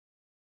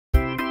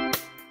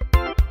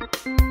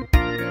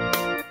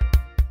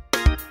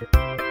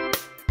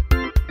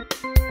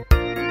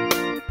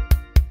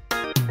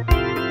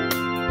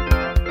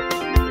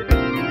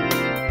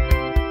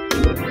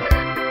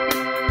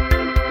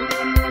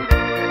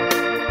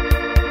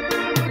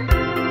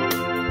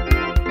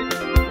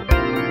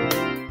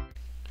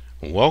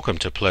Welcome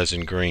to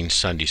Pleasant Green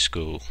Sunday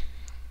School.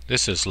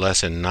 This is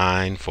Lesson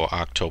 9 for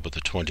October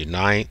the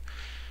 29th,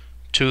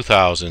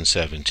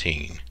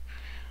 2017.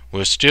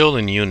 We're still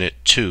in Unit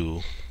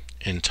 2,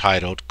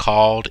 entitled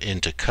Called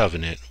into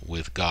Covenant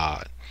with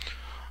God.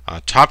 Our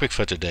topic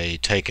for today,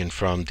 taken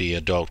from the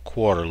Adult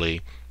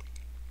Quarterly,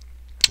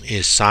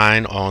 is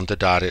Sign on the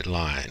Dotted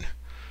Line.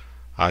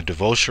 Our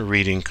devotional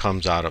reading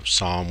comes out of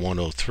Psalm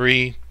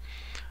 103,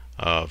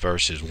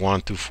 verses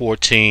 1 through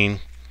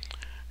 14.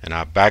 And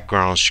our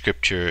background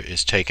scripture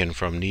is taken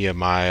from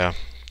Nehemiah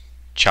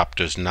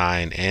chapters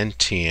 9 and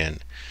 10.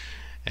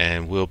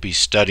 And we'll be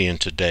studying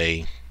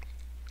today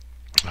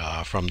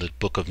from the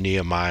book of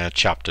Nehemiah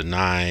chapter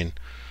 9,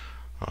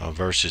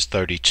 verses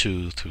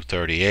 32 through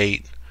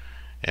 38,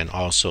 and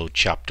also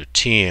chapter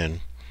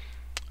 10,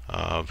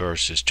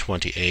 verses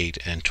 28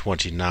 and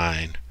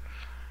 29.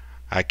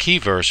 Our key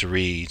verse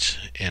reads,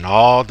 "In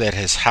all that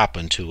has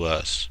happened to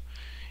us,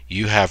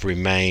 you have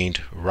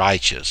remained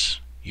righteous.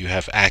 You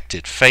have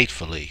acted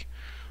faithfully,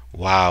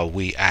 while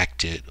we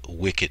acted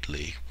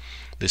wickedly."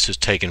 This is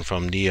taken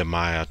from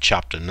Nehemiah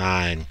chapter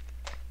 9,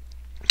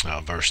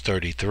 verse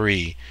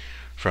 33,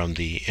 from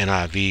the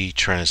NIV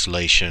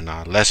translation.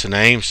 Our lesson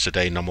aims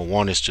today, number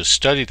one, is to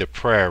study the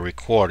prayer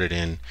recorded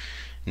in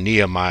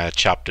Nehemiah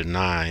chapter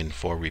 9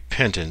 for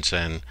repentance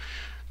and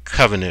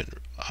covenant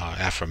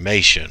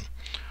affirmation.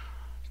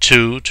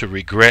 Two, to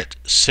regret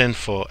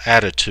sinful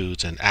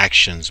attitudes and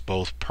actions,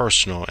 both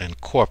personal and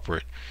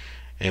corporate,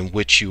 in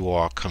which you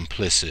are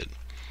complicit.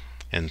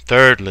 And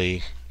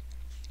thirdly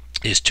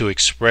is to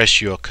express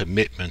your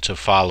commitment to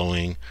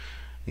following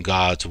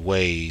God's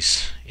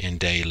ways in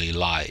daily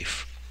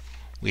life.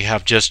 We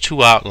have just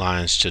two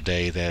outlines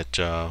today that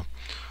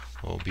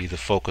will be the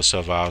focus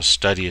of our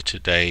study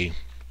today.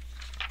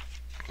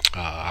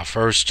 Our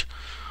first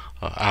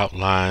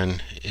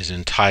outline is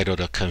entitled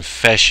A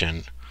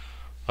Confession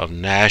of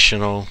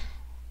National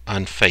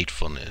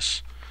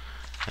Unfaithfulness.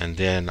 And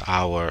then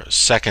our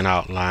second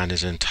outline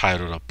is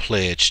entitled A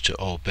Pledge to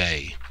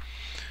Obey.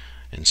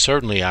 And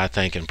certainly I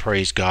thank and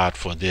praise God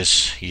for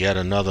this yet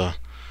another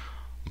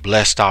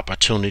blessed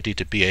opportunity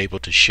to be able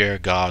to share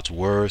God's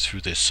Word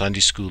through this Sunday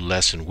school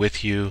lesson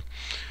with you.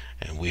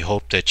 And we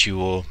hope that you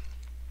will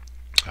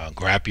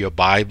grab your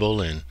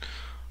Bible and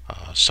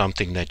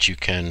something that you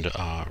can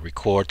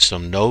record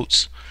some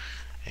notes.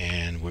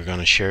 And we're going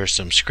to share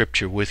some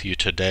scripture with you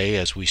today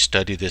as we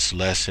study this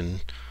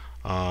lesson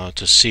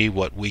to see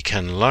what we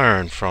can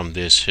learn from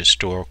this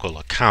historical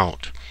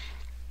account.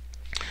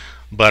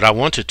 But I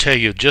want to tell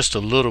you just a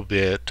little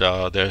bit.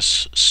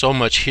 There's so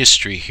much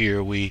history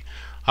here, we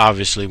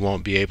obviously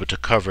won't be able to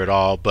cover it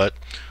all, but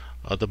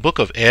the book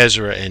of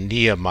Ezra and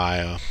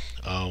Nehemiah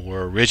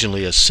were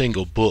originally a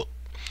single book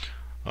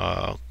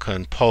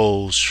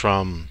composed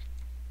from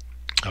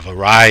a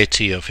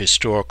variety of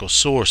historical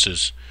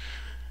sources,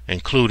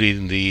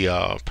 including the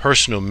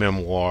personal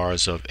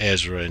memoirs of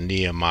Ezra and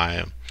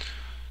Nehemiah.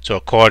 So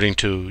according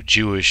to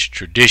Jewish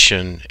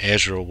tradition,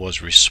 Ezra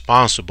was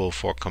responsible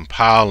for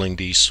compiling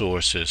these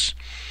sources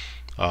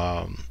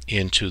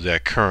into their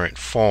current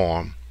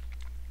form.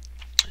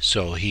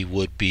 So he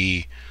would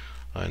be,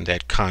 in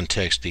that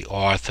context, the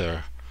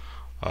author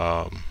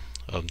of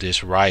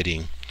this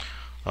writing.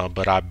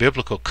 But our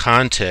biblical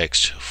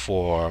context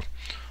for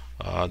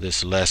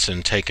this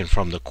lesson, taken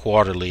from the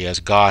quarterly, as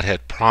God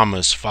had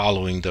promised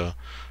following the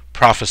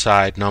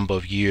prophesied number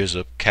of years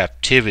of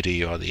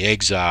captivity or the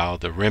exile,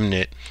 the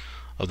remnant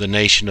of the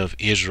nation of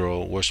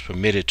Israel was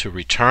permitted to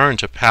return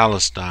to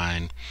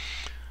Palestine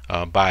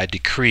by a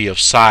decree of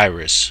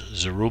Cyrus.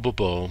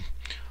 Zerubbabel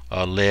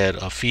led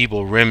a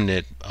feeble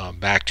remnant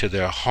back to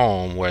their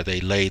home, where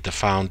they laid the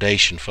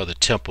foundation for the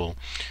temple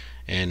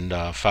in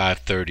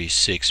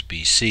 536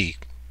 BC.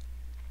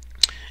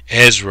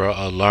 Ezra,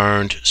 a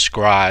learned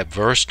scribe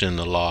versed in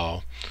the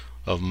law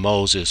of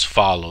Moses,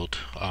 followed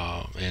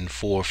in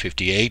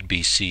 458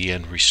 BC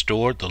and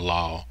restored the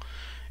law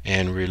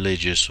and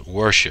religious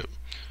worship.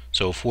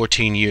 So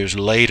 14 years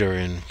later,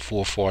 in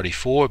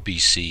 444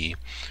 BC,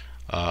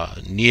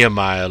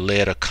 Nehemiah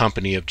led a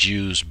company of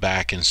Jews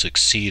back and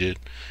succeeded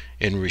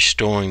in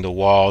restoring the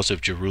walls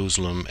of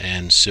Jerusalem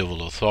and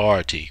civil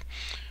authority.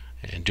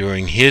 And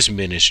during his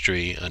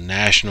ministry, a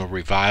national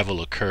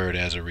revival occurred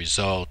as a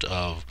result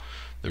of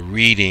the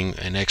reading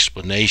and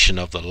explanation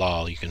of the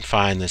law. You can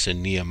find this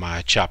in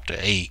Nehemiah chapter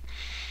 8.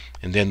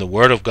 And then the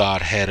Word of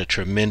God had a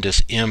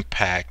tremendous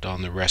impact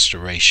on the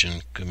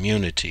restoration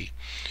community.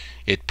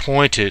 It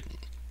pointed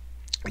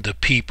the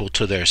people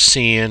to their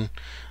sin,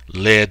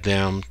 led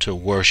them to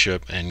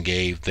worship, and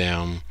gave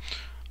them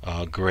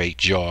great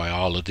joy.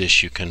 All of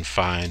this you can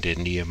find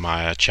in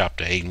Nehemiah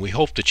chapter 8. And we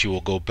hope that you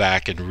will go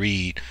back and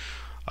read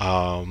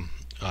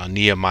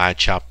Nehemiah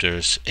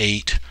chapters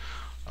 8,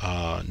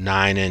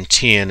 9, and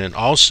 10. And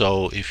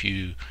also, if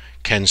you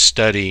can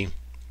study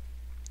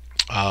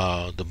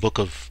the book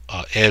of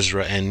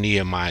Ezra and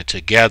Nehemiah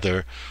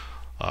together,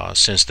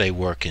 since they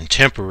were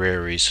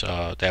contemporaries.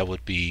 That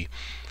would be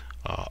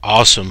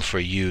awesome for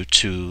you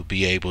to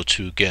be able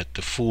to get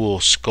the full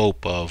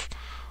scope of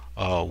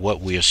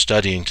what we are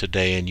studying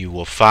today, and you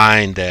will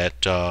find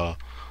that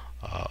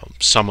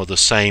some of the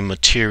same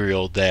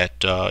material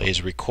that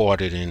is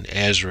recorded in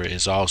Ezra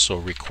is also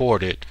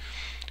recorded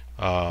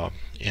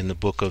in the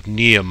book of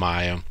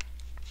Nehemiah.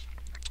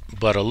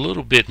 But a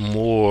little bit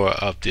more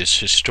of this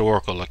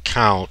historical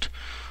account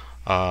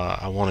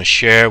I want to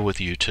share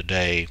with you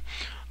today.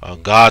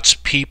 God's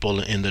people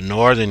in the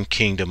northern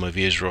kingdom of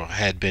Israel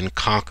had been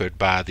conquered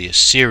by the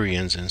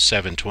Assyrians in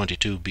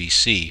 722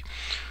 BC.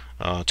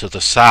 To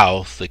the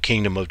south, the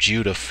kingdom of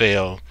Judah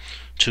fell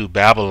to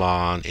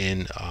Babylon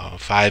in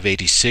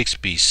 586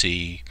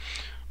 BC,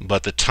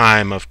 but the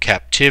time of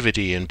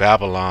captivity in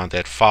Babylon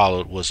that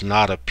followed was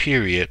not a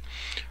period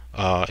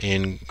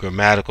in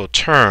grammatical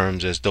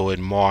terms as though it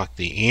marked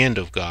the end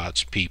of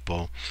God's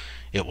people.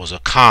 It was a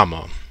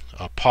comma,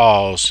 a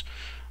pause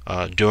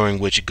during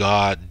which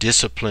God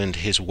disciplined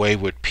his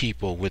wayward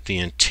people with the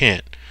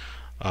intent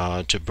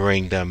to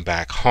bring them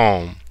back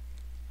home.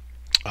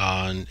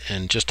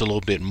 And just a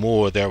little bit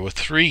more, there were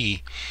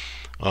 3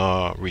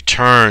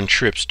 return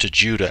trips to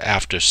Judah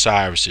after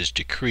Cyrus's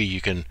decree.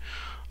 You can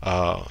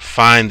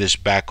find this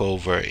back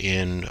over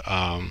in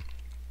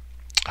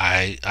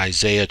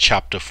Isaiah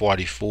chapter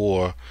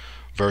 44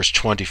 verse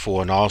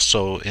 24, and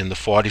also in the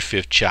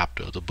 45th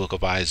chapter of the book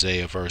of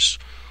Isaiah, verse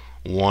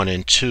 1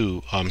 and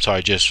 2.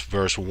 Just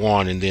verse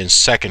 1, and then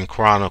 2nd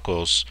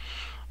Chronicles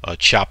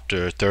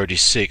chapter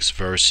 36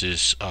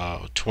 verses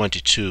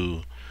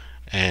 22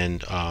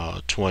 and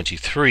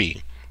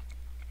 23.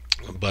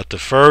 But the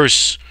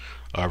first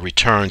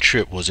return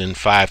trip was in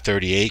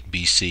 538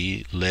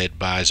 BC, led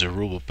by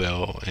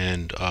Zerubbabel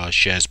and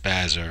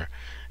Sheshbazzar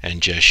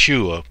and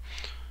Jeshua.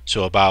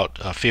 So about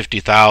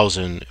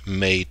 50,000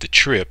 made the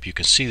trip. You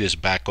can see this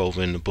back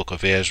over in the book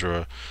of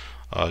Ezra,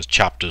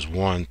 chapters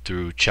 1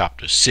 through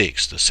chapter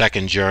 6. The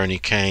second journey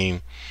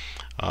came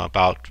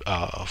about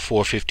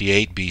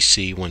 458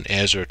 BC when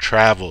Ezra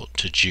traveled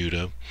to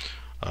Judah.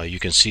 You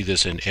can see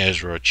this in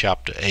Ezra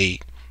chapter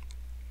 8.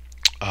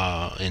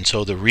 And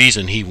so the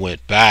reason he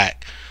went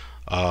back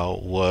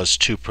was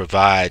to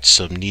provide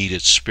some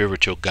needed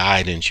spiritual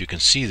guidance. You can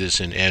see this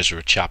in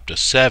Ezra chapter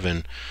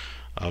 7,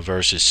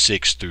 verses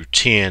 6 through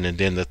 10. And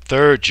then the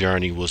third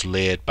journey was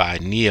led by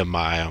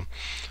Nehemiah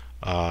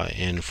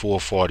in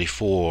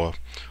 444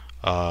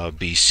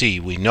 BC.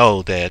 We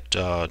know that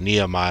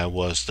Nehemiah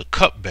was the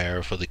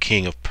cupbearer for the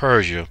king of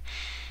Persia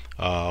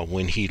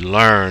when he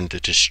learned the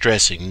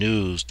distressing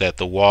news that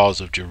the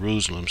walls of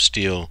Jerusalem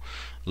still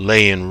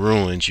lay in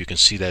ruins. You can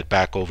see that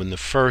back over in the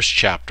first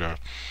chapter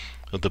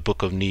of the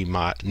book of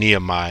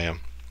Nehemiah.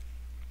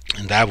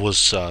 And that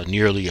was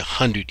nearly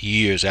 100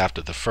 years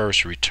after the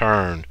first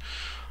return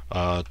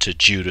to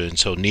Judah. And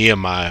so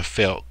Nehemiah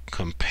felt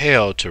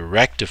compelled to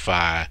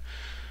rectify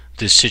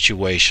this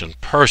situation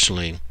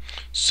personally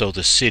so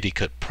the city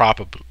could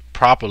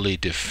properly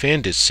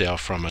defend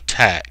itself from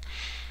attack.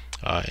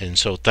 And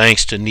so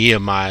thanks to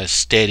Nehemiah's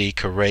steady,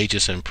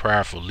 courageous, and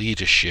prayerful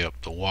leadership,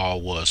 the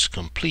wall was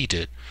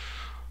completed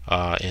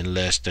in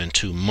less than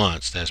 2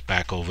 months. That's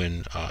back over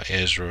in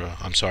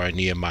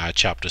Nehemiah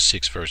chapter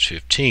 6 verse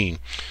 15.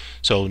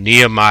 So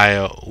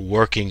Nehemiah,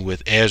 working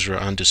with Ezra,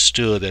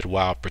 understood that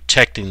while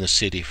protecting the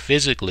city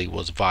physically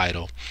was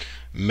vital,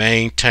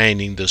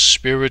 maintaining the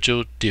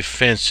spiritual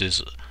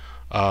defenses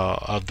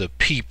of the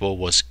people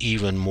was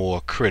even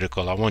more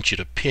critical. I want you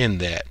to pin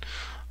that.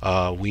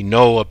 We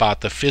know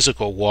about the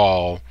physical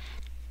wall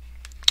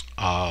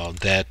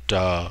that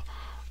the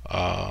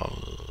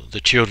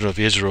children of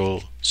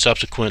Israel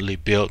subsequently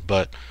built,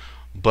 but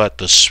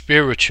the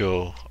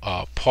spiritual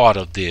part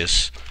of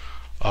this,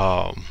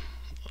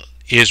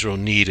 Israel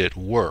needed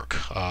work.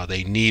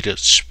 They needed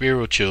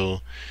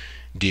spiritual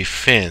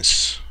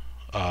defense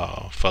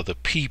for the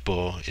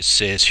people. It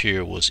says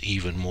here was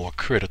even more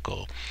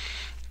critical.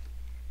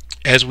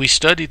 As we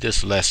study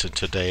this lesson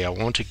today, I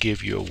want to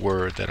give you a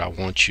word that I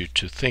want you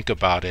to think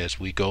about as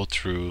we go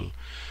through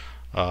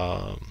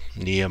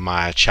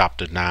Nehemiah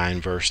chapter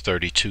 9 verse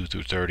 32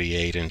 through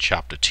 38 and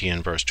chapter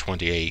 10 verse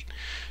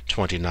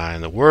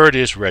 28-29. The word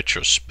is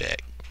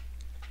retrospect.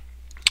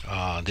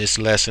 This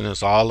lesson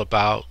is all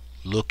about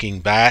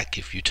looking back.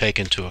 If you take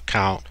into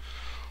account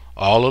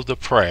all of the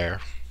prayer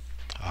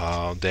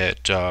that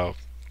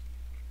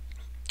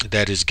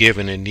is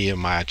given in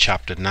Nehemiah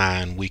chapter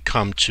 9, we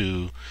come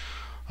to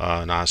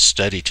in our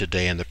study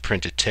today in the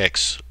printed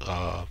text,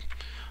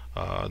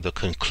 the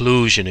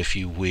conclusion, if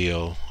you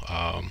will,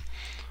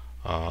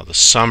 the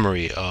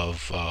summary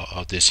of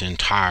this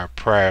entire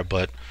prayer.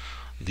 But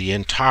the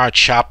entire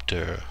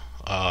chapter,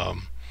 the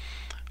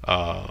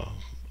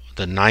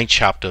 9th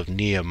chapter of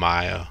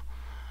Nehemiah,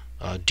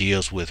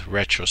 deals with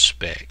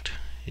retrospect.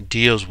 It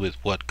deals with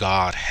what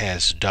God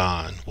has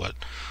done, what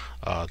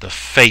the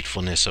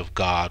faithfulness of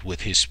God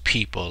with his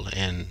people,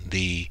 and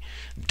the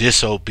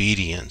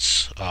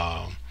disobedience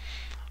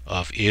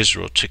of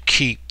Israel to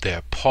keep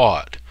their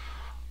part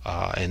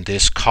and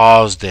this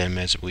caused them,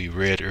 as we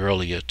read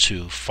earlier,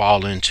 to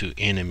fall into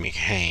enemy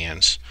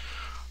hands.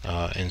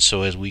 And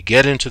so as we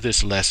get into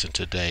this lesson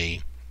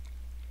today,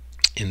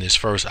 in this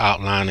first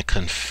outline, a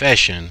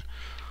confession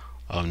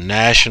of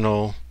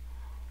national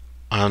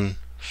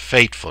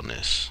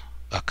unfaithfulness,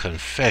 a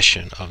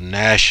confession of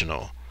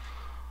national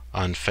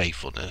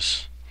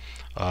unfaithfulness.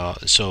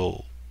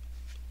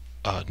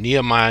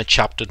 Nehemiah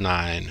chapter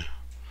 9,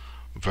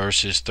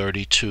 verses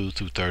 32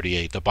 through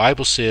 38. The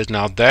Bible says,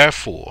 "Now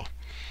therefore,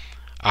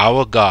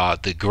 our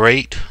God, the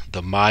great,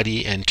 the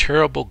mighty, and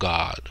terrible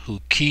God,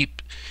 who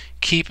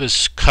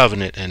keepeth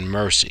covenant and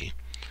mercy,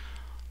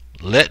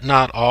 let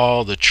not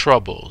all the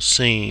trouble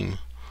seem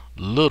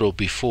little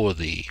before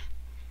thee,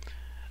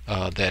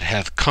 that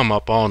hath come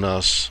upon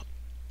us,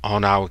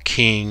 on our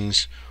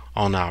kings,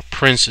 on our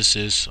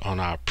princesses, on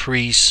our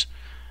priests,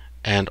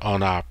 and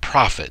on our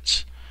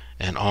prophets,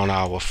 and on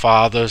our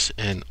fathers,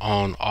 and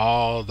on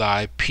all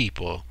thy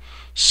people,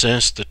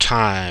 since the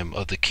time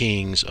of the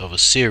kings of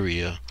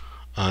Assyria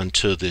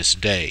unto this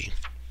day."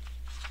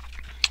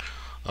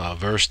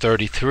 Verse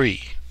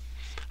 33,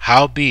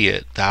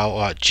 "Howbeit thou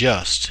art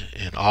just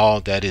in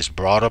all that is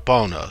brought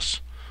upon us,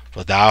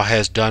 for thou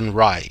hast done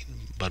right,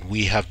 but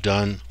we have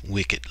done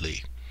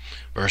wickedly."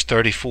 Verse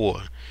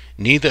 34,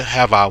 "Neither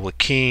have our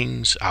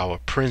kings, our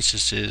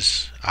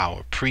princesses,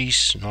 our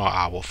priests, nor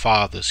our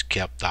fathers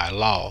kept thy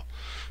law,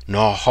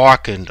 nor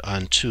hearkened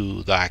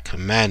unto thy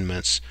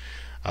commandments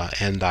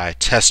and thy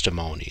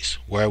testimonies,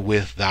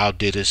 wherewith thou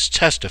didst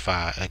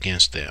testify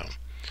against them.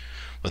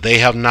 But they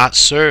have not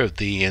served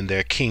thee in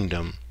their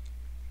kingdom,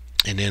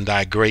 and in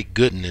thy great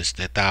goodness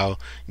that thou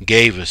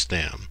gavest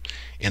them,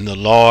 in the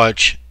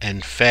large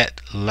and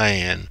fat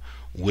land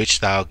which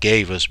thou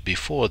gavest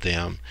before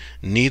them,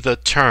 neither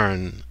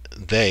turn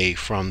they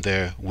from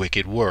their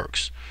wicked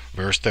works."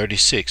 Verse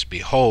 36,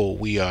 "Behold,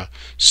 we are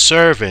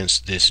servants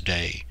this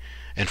day,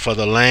 and for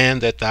the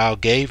land that thou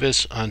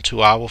gavest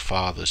unto our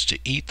fathers to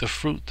eat the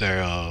fruit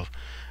thereof,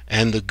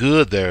 and the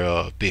good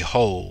thereof,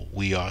 behold,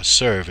 we are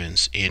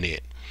servants in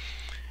it.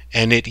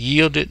 And it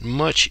yielded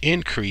much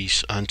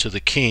increase unto the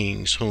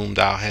kings whom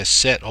thou hast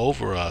set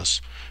over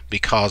us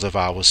because of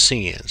our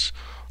sins.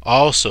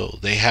 Also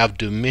they have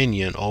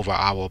dominion over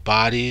our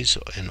bodies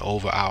and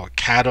over our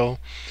cattle,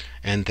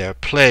 and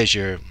at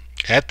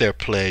their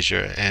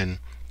pleasure, and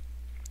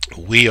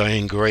we are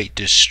in great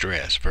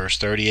distress." Verse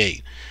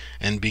 38,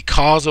 "And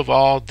because of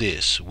all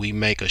this we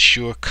make a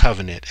sure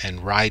covenant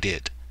and write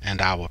it,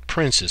 and our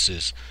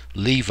princesses,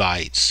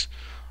 Levites,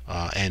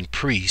 and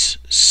priests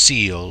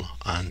seal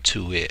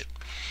unto it."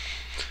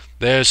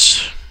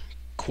 There's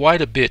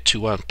quite a bit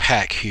to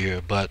unpack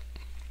here, but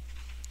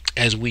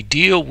as we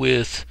deal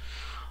with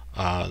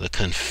the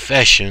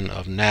confession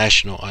of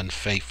national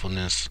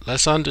unfaithfulness,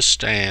 let's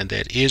understand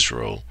that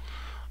Israel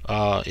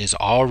is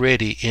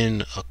already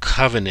in a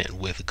covenant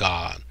with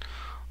God.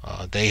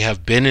 They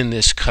have been in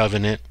this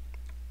covenant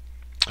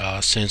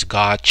since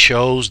God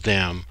chose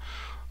them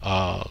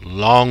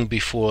long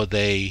before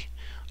they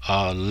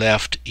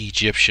left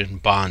Egyptian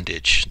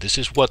bondage. This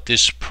is what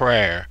this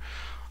prayer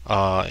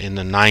in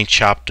the 9th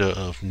chapter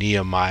of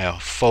Nehemiah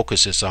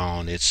focuses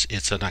on.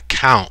 It's an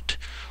account,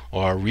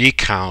 or a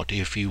recount,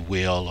 if you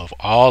will, of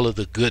all of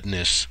the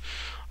goodness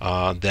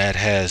that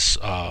has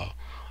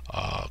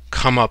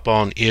come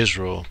upon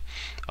Israel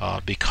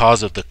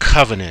because of the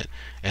covenant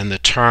and the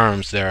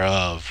terms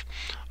thereof.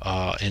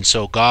 And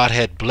so God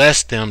had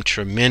blessed them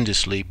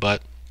tremendously.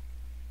 But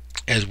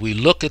as we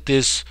look at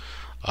this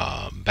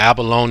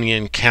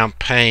Babylonian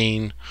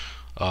campaign,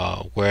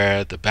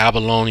 where the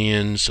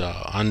Babylonians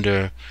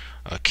under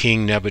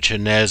King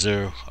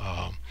Nebuchadnezzar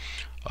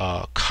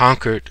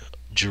conquered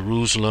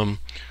Jerusalem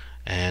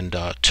and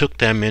took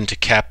them into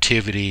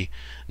captivity,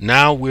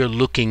 now we're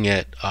looking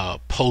at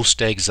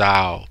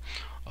post-exile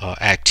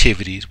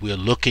activities. We're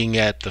looking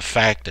at the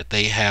fact that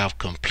they have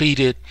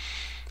completed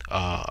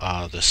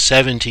the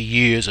 70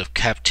 years of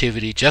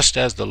captivity, just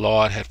as the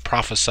Lord had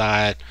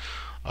prophesied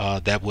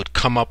that would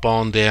come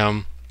upon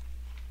them.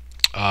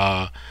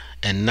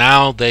 And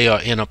now they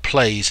are in a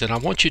place, and I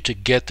want you to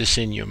get this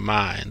in your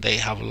mind, they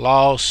have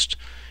lost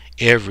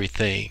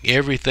everything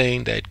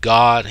that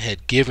God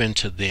had given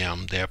to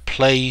them, their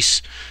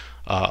place,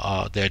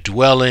 their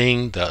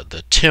dwelling,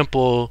 the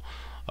temple,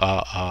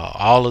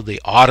 all of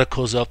the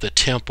articles of the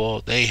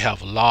temple. They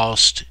have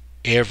lost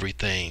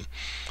everything.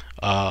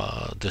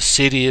 The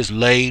city is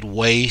laid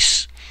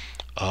waste.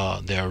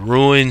 There are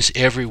ruins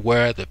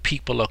everywhere. The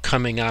people are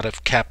coming out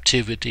of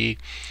captivity,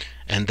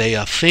 and they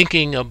are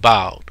thinking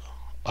about,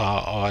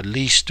 or at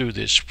least through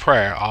this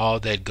prayer, all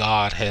that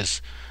God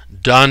has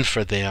done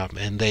for them,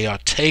 and they are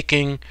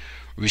taking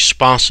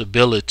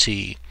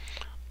responsibility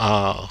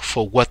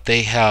for what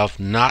they have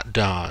not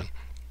done.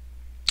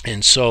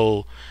 And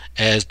so,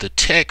 as the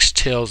text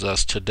tells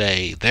us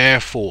today,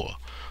 therefore,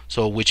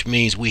 so which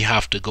means we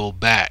have to go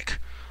back.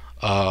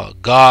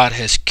 God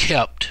has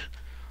kept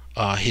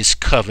his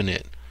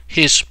covenant,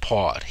 his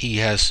part. He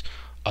has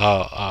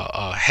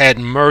had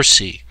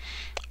mercy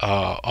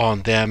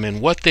on them.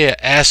 And what they're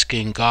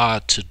asking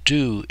God to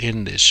do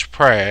in this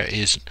prayer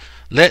is,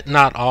 let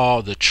not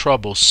all the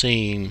trouble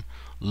seem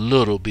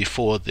little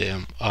before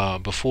them,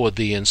 before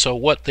thee. And so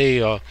what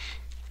they are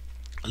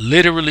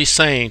literally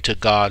saying to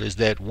God is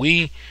that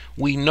we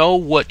know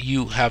what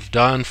you have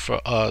done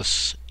for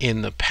us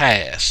in the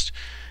past,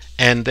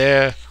 and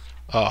their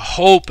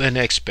hope and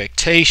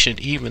expectation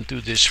even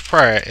through this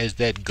prayer is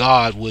that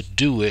God would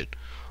do it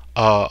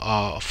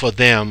for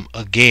them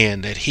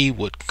again, that he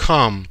would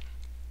come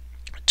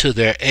to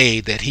their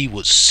aid, that he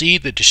would see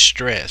the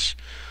distress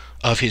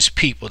of his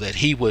people, that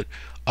he would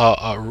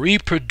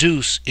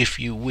reproduce, if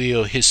you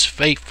will, his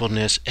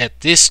faithfulness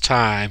at this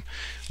time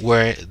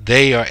where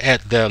they are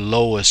at their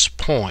lowest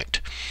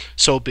point.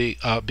 So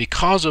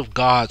because of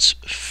God's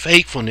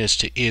faithfulness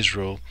to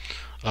Israel,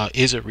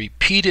 is a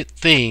repeated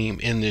theme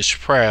in this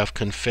prayer of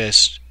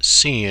confessed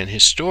sin.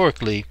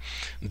 Historically,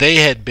 they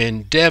had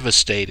been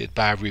devastated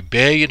by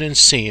rebellion and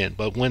sin,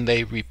 but when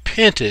they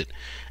repented,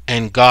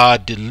 and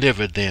God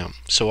delivered them.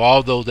 So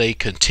although they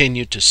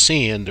continued to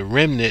sin, the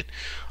remnant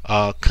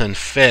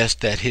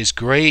confessed that his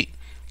great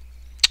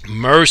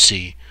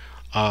mercy,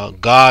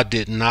 God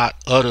did not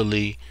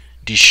utterly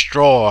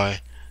destroy,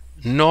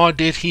 nor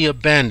did he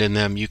abandon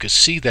them. You could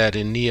see that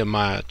in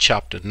Nehemiah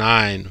chapter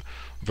 9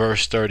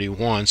 verse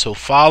 31. So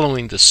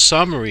following the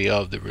summary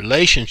of the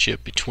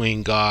relationship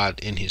between God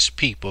and his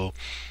people,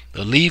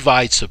 the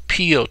Levites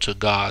appealed to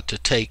God to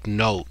take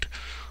note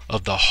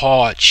of the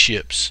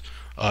hardships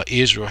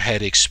Israel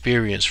had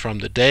experienced from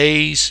the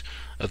days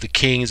of the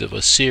kings of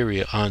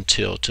Assyria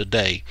until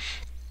today.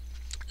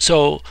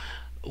 So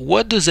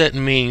what does that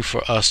mean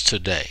for us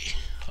today?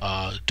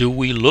 Do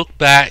we look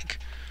back?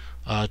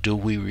 Do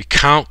we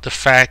recount the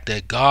fact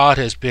that God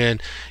has been,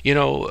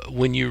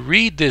 when you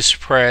read this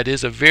prayer, it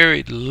is a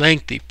very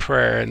lengthy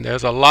prayer, and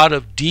there's a lot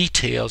of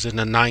details in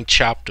the 9th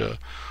chapter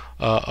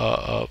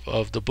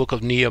of the book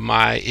of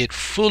Nehemiah. It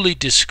fully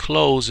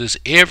discloses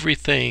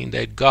everything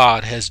that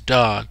God has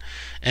done,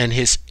 and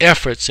his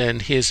efforts,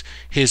 and his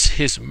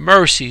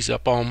mercies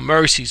upon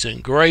mercies,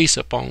 and grace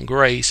upon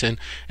grace, and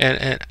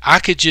I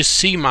could just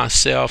see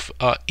myself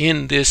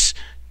in this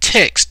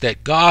text,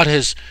 that God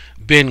has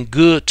been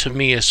good to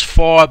me as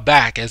far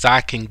back as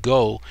I can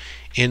go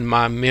in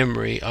my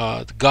memory.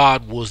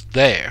 God was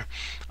there,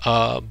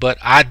 but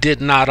I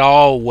did not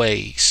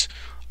always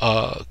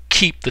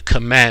keep the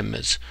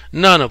commandments.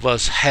 None of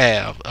us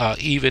have,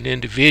 even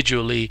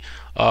individually,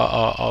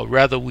 or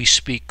rather we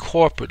speak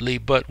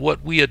corporately, but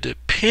what we are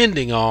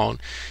depending on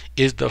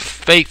is the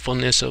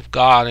faithfulness of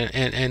God,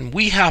 and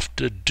we have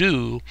to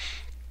do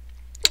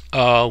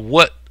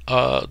what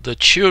the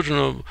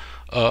children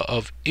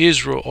of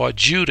Israel or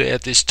Judah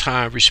at this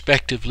time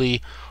respectively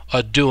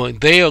are doing.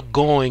 They are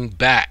going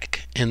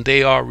back, and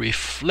they are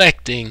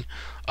reflecting,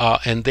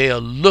 and they are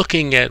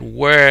looking at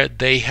where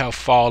they have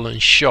fallen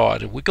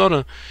short. And we're going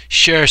to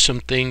share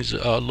some things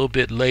a little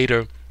bit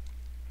later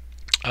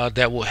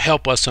that will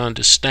help us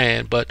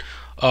understand. But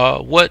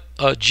what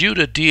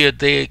Judah did,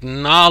 they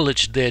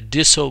acknowledged their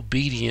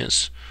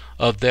disobedience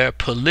of their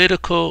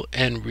political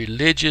and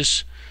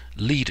religious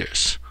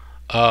leaders.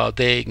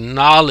 They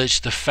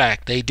acknowledged the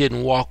fact they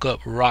didn't walk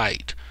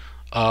upright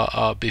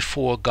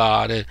before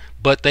God,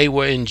 but they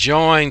were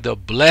enjoying the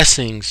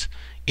blessings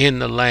in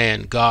the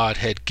land God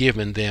had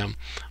given them.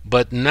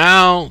 But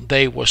now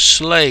they were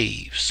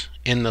slaves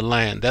in the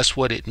land. That's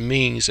what it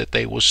means, that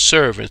they were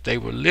servants. They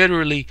were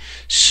literally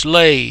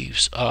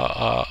slaves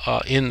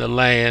in the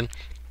land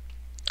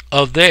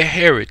of their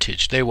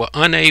heritage. They were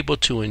unable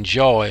to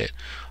enjoy it,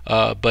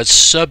 but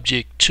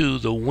subject to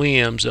the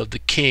whims of the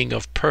king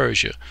of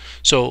Persia.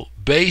 So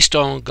based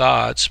on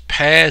God's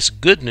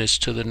past goodness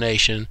to the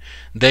nation,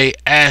 they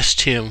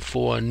asked him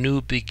for a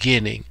new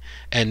beginning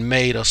and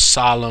made a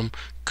solemn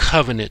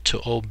covenant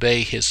to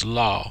obey his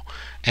law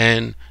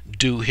and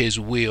do his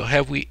will.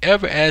 Have we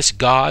ever asked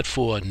God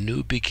for a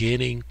new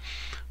beginning,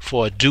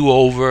 for a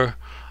do-over?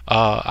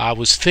 I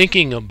was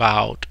thinking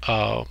about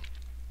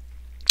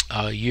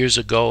years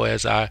ago,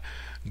 as I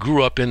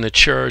grew up in the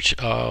church,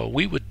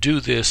 we would do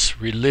this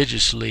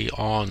religiously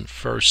on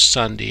first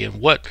Sunday,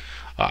 and what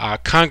our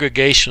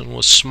congregation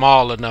was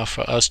small enough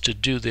for us to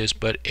do this,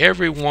 but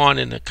everyone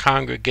in the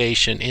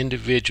congregation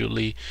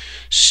individually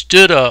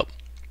stood up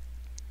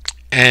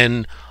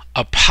and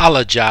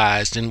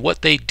apologized. And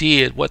what they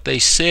did, what they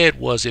said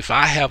was, if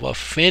I have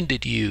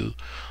offended you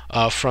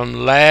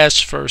from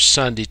last first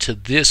Sunday to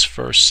this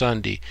first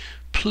Sunday,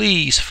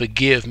 please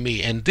forgive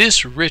me. And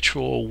this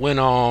ritual went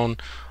on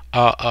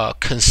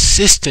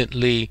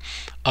consistently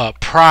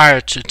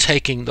prior to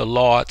taking the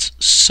Lord's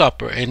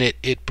Supper, and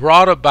it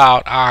brought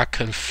about our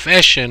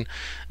confession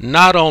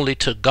not only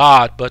to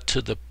God but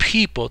to the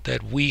people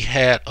that we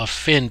had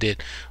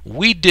offended.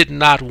 We did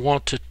not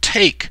want to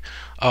take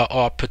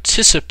or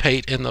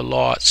participate in the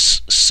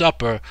Lord's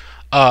Supper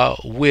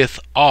with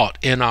aught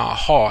in our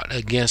heart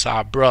against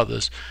our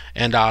brothers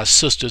and our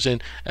sisters.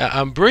 And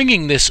I'm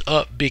bringing this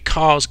up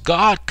because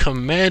God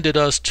commanded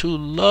us to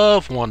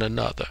love one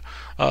another.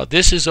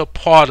 This is a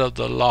part of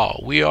the law.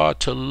 We are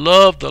to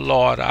love the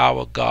Lord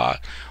our God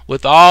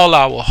with all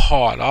our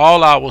heart,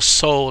 all our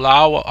soul,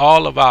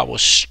 all of our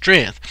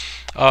strength,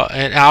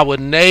 and our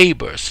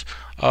neighbors.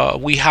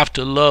 We have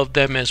to love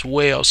them as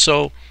well.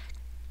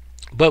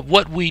 But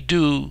what we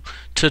do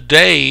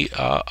today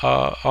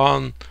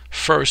on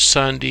First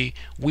Sunday,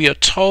 we are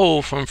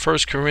told from 1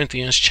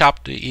 Corinthians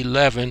chapter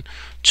 11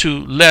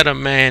 to let a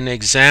man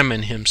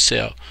examine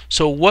himself.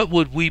 So what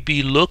would we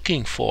be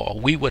looking for?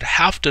 We would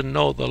have to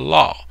know the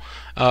law.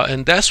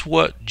 And that's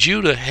what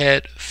Judah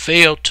had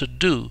failed to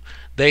do.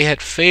 They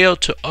had failed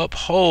to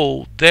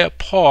uphold their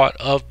part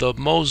of the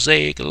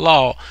Mosaic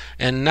law,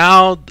 and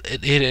now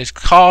it has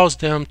caused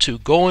them to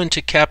go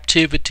into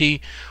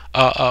captivity.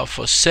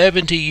 For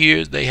 70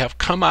 years they have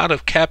come out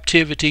of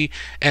captivity,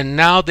 and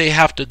now they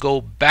have to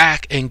go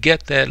back and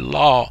get that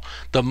law,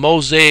 the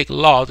Mosaic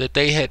law that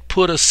they had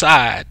put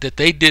aside, that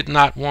they did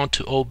not want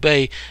to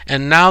obey,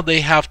 and now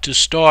they have to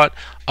start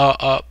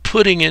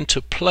putting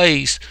into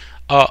place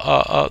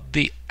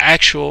the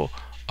actual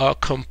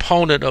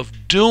component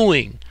of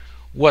doing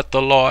what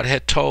the Lord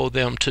had told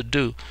them to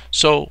do.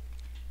 So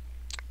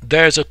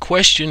there's a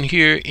question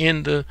here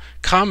in the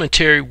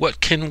commentary: what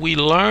can we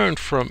learn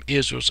from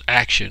Israel's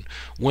action?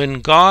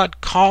 When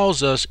God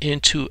calls us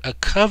into a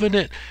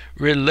covenant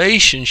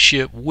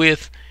relationship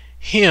with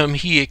Him,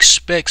 He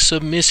expects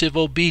submissive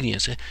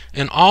obedience.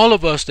 And all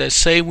of us that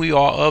say we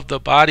are of the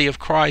body of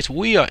Christ,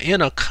 we are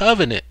in a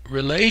covenant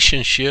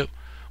relationship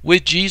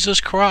with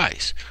Jesus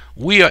Christ.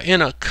 We are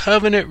in a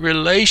covenant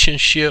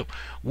relationship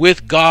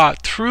with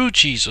God through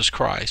Jesus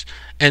Christ.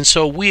 And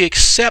so we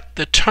accept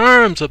the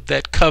terms of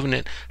that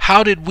covenant.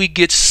 How did we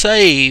get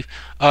saved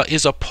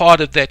is a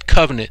part of that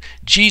covenant.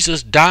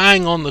 Jesus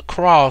dying on the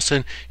cross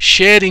and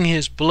shedding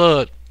His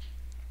blood,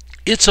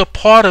 it's a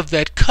part of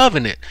that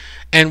covenant.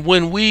 And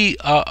when we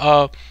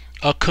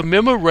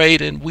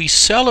commemorate and we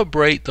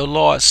celebrate the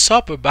Lord's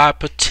Supper by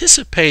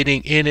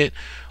participating in it,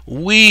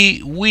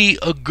 we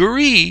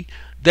agree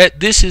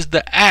that this is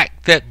the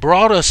act that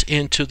brought us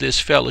into this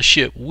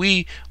fellowship.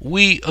 We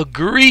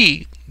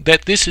agree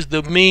that this is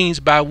the means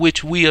by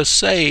which we are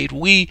saved.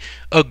 We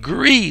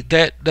agree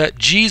that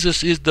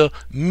Jesus is the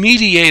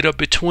mediator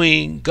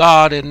between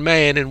God and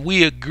man, and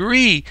we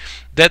agree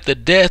that the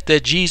death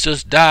that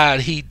Jesus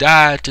died, He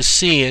died to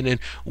sin, and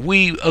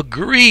we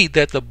agree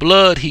that the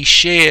blood He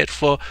shed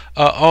for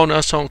on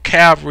us on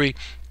Calvary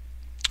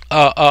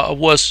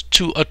was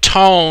to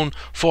atone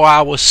for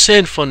our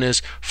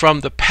sinfulness from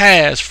the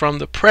past, from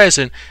the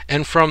present,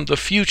 and from the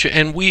future.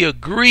 And we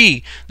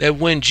agree that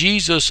when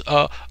Jesus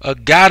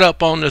got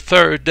up on the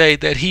third day,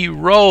 that He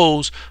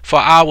rose for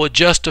our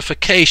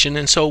justification.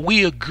 And so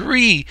we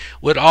agree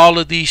with all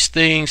of these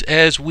things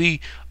as we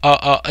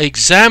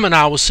examine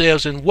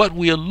ourselves, and what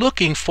we are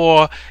looking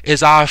for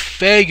is our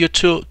failure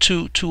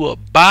to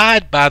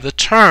abide by the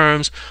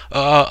terms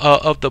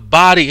of the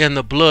body and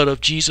the blood of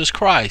Jesus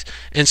Christ.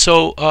 And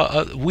so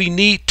we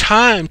need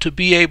time to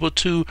be able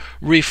to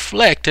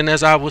reflect. And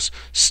as I was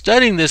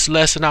studying this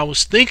lesson, I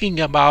was thinking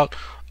about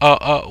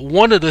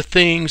one of the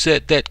things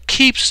that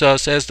keeps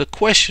us, as the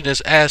question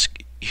is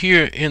asked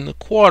here in the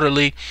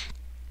quarterly,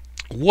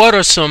 what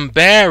are some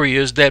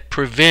barriers that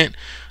prevent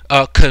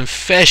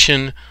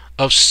confession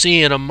of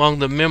sin among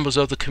the members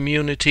of the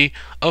community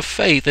of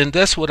faith? And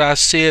that's what I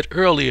said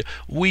earlier.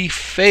 We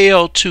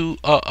fail to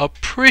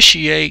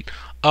appreciate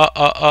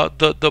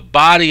the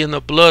body and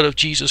the blood of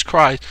Jesus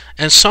Christ.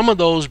 And some of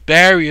those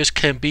barriers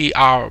can be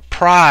our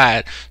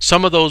pride.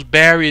 Some of those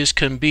barriers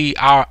can be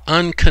our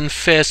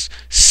unconfessed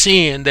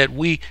sin, that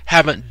we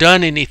haven't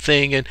done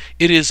anything. And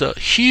it is a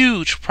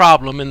huge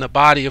problem in the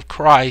body of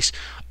Christ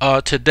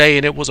today.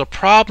 And it was a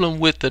problem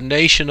with the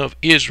nation of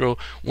Israel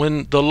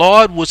when the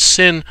Lord would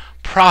send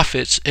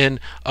prophets and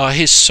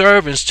His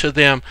servants to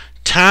them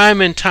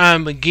time and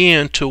time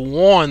again to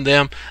warn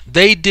them.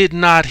 They did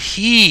not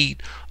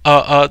heed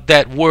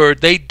that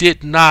word. They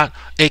did not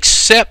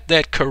accept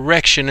that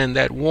correction and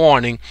that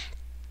warning.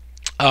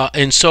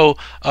 And so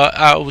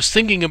I was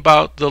thinking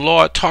about the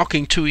Lord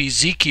talking to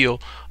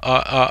Ezekiel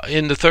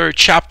in the 3rd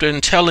chapter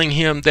and telling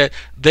him that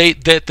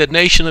the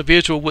nation of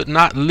Israel would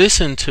not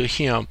listen to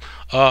him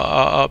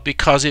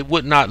because it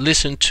would not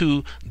listen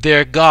to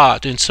their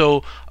God. And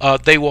so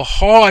they were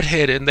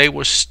hard-headed and they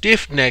were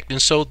stiff-necked.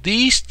 And so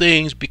these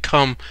things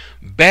become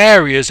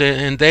barriers,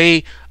 and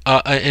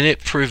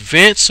it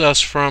prevents us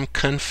from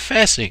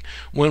confessing.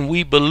 When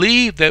we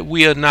believe that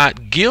we are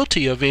not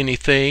guilty of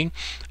anything,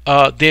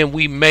 then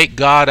we make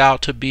God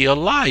out to be a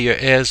liar,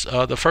 as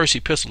the first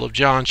epistle of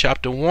John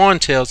chapter 1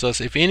 tells us.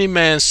 If any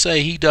man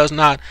say he does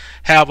not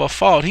have a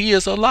fault, he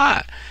is a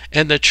lie,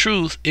 and the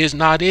truth is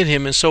not in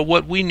him. And so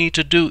what we need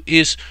to do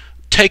is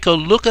take a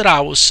look at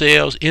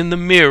ourselves in the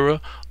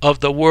mirror of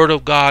the Word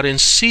of God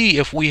and see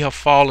if we have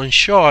fallen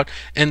short,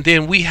 and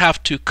then we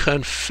have to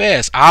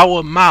confess.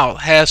 Our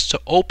mouth has to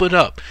open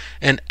up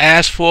and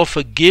ask for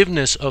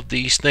forgiveness of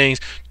these things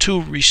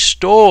to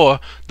restore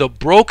the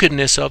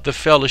brokenness of the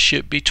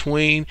fellowship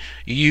between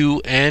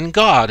you and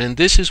God. And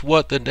this is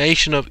what the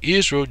nation of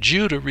Israel,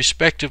 Judah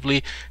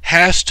respectively,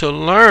 has to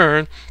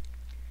learn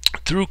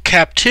through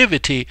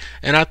captivity.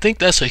 And I think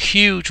that's a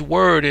huge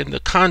word in the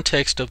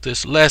context of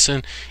this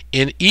lesson,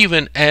 and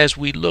even as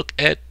we look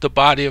at the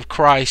body of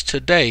Christ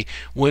today,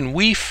 when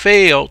we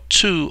fail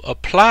to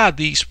apply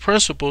these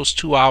principles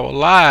to our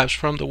lives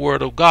from the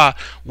Word of God,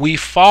 we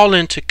fall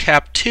into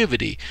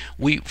captivity,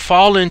 we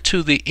fall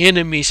into the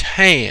enemy's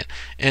hand.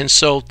 And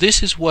so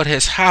this is what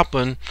has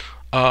happened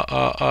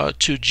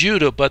to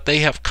Judah, but they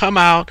have come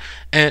out,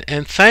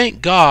 and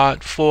thank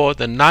God for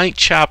the 9th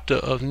chapter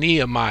of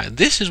Nehemiah.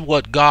 This is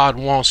what God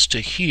wants to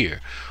hear.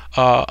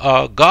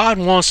 God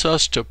wants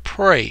us to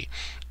pray,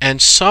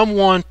 and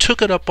someone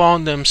took it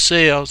upon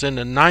themselves in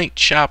the 9th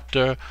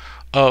chapter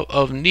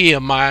of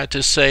Nehemiah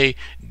to say,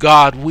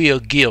 God, we are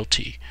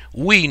guilty.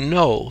 We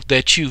know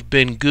that you've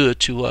been good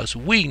to us.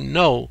 We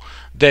know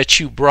that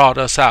you brought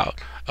us out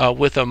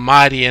with a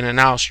mighty and an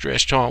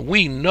outstretched arm.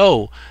 We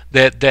know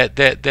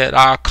that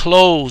our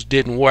clothes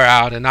didn't wear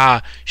out and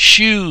our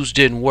shoes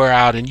didn't wear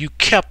out, and you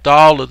kept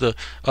all of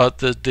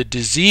the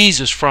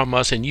diseases from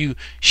us, and you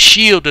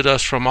shielded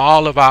us from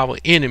all of our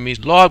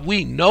enemies. Lord,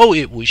 we know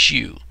it was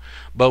you,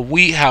 but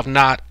we have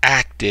not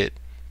acted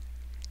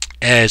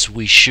as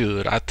we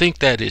should. I think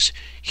that is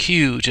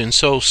huge. And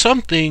so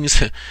some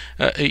things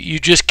you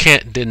just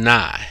can't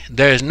deny.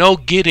 There's no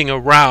getting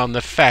around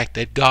the fact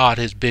that God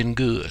has been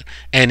good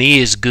and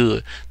is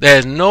good.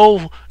 There's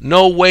no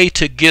way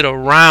to get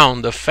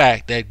around the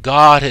fact that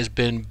God has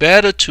been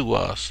better to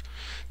us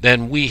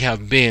than we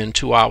have been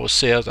to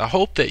ourselves. I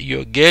hope that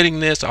you're getting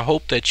this. I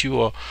hope that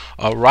you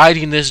are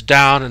writing this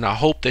down, and I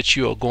hope that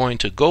you are going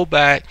to go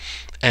back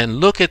and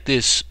look at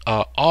this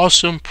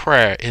awesome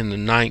prayer in the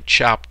 9th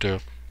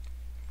chapter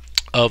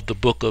of the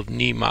book of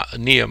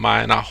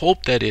Nehemiah, and I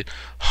hope that it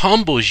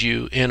humbles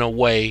you in a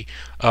way.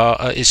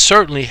 It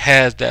certainly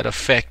has that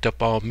effect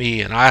upon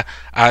me, and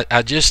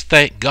I just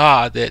thank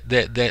God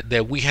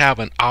that we have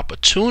an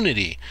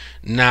opportunity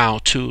now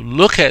to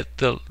look at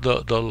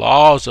the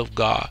laws of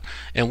God,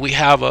 and we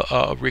have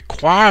a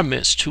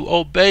requirements to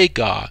obey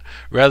God,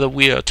 whether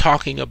we are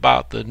talking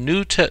about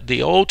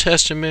the Old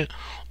Testament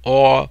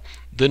or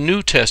the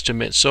New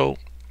Testament. So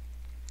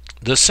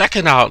the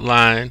second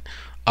outline,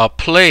 a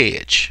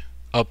pledge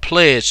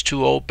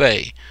to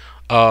obey.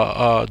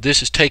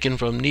 This is taken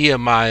from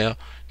Nehemiah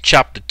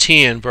chapter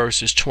 10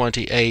 verses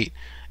 28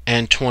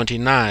 and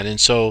 29. And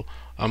so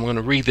I'm going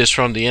to read this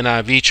from the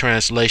NIV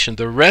translation.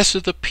 The rest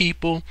of the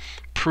people,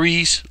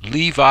 priests,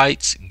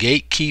 Levites,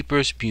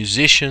 gatekeepers,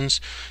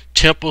 musicians,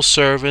 temple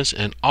servants,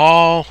 and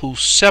all who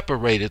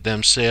separated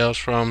themselves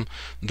from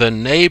the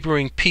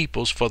neighboring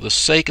peoples for the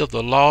sake of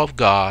the law of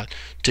God,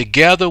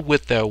 together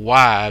with their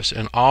wives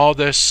and all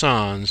their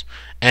sons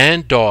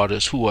and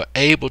daughters who are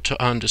able to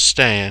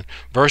understand.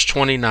 Verse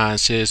 29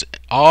 says,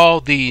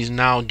 all these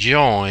now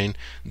join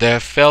their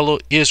fellow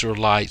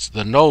Israelites,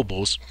 the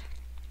nobles,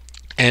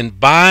 and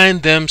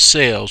bind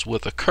themselves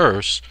with a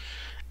curse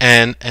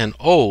and an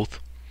oath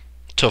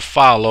to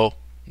follow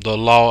the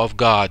law of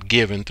God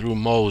given through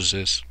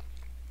Moses,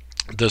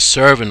 the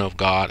servant of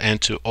God,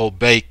 and to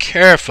obey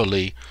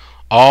carefully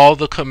all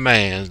the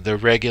commands, the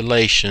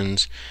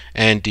regulations,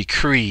 and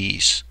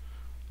decrees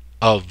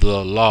of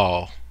the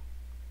law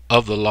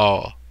of the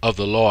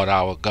Lord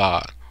our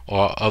God,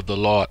 or of the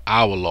Lord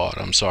our Lord,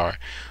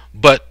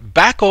 But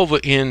back over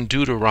in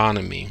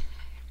Deuteronomy,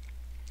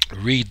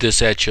 read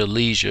this at your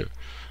leisure.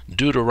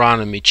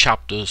 Deuteronomy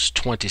chapters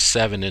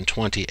 27 and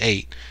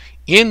 28.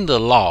 In the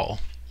law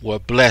were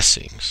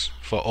blessings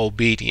for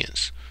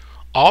obedience.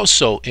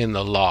 Also in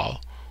the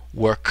law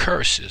were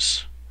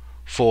curses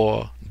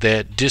for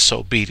their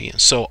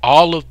disobedience. So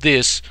all of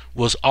this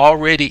was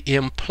already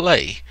in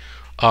play,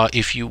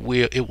 if you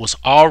will. It was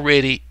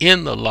already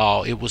in the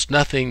law. It was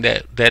nothing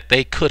that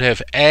they could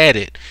have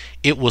added.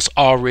 It was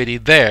already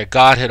there.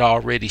 God had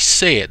already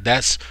said.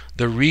 That's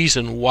the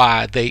reason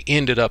why they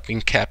ended up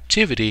in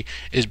captivity,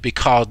 is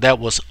because that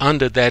was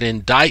under that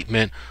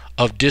indictment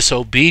of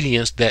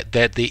disobedience that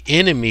the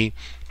enemy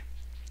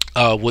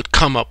would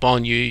come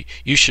upon you.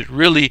 You should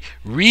really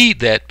read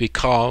that,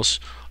 because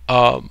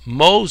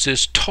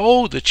Moses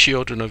told the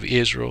children of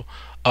Israel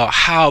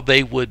how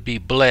they would be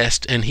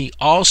blessed, and he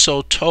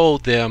also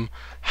told them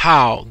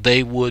how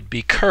they would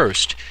be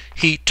cursed.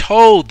 He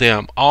told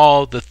them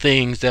all the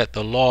things that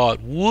the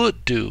Lord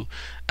would do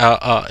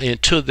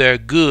to their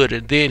good,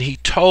 and then he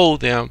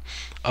told them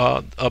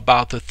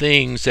about the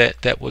things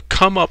that would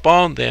come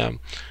upon them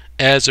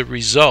as a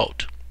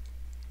result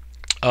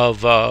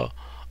of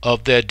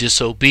their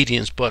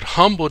disobedience. But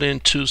humbled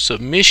into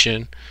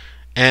submission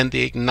and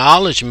the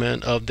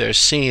acknowledgement of their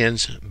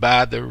sins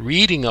by the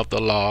reading of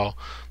the law,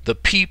 the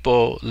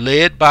people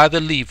led by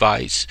the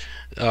Levites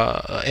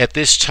at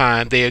this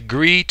time, they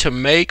agreed to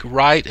make,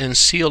 write, and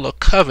seal a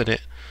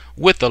covenant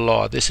with the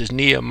Lord. This is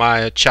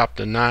Nehemiah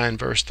chapter 9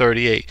 verse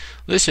 38.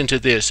 Listen to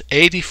this.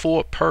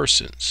 84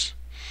 persons,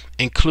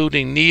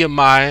 including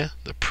Nehemiah,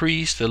 the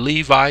priests, the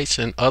Levites,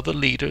 and other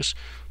leaders,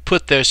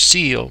 put their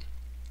seal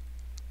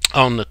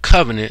on the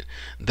covenant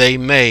they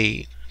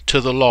made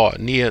to the Lord.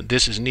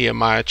 This is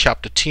Nehemiah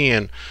chapter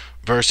 10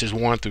 verses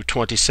 1 through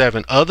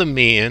 27. Other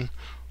men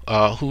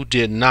who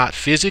did not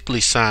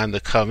physically sign the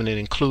covenant,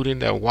 including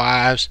their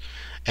wives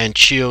and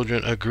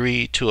children,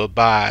 agreed to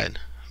abide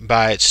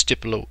by its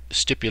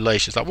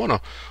stipulations. I want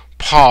to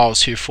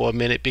pause here for a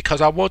minute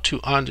because I want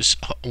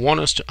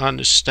us to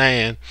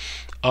understand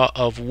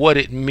of what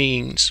it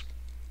means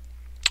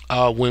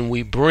when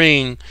we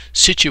bring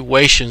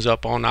situations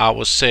up on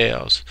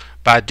ourselves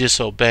by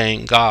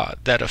disobeying God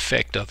that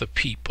affect other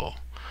people.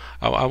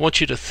 I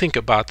want you to think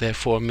about that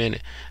for a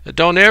minute.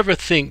 Don't ever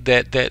think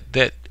that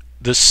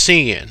the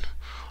sin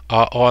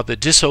or the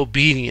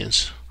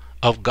disobedience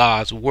of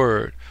God's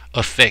word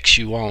affects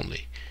you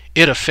only.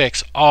 It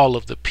affects all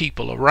of the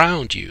people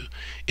around you.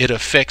 It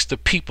affects the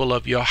people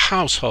of your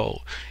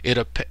household. It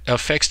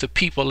affects the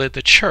people at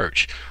the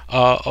church.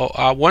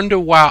 I wonder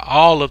why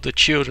all of the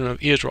children of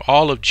Israel,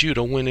 all of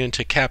Judah, went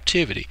into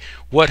captivity.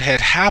 What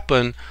had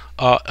happened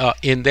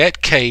in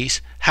that case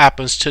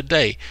happens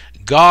today.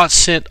 God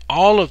sent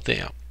all of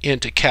them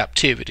into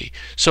captivity.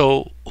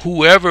 So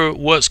whoever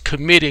was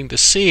committing the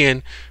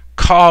sin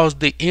caused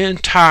the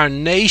entire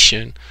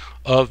nation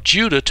of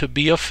Judah to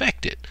be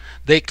affected.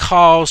 They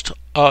caused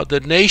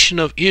the nation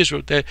of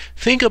Israel.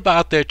 Think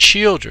about their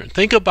children,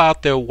 think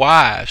about their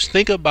wives,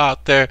 think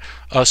about their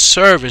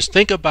servants,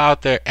 think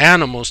about their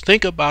animals,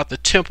 think about the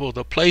temple,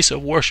 the place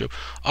of worship.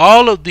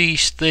 All of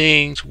these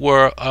things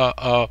were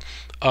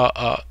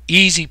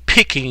easy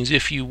pickings,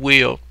 if you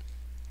will,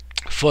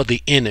 for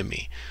the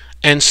enemy.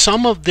 And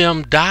some of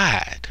them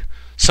died.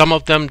 Some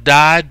of them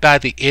died by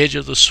the edge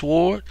of the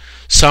sword.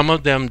 Some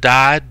of them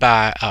died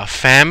by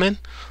famine.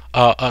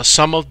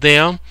 Some of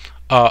them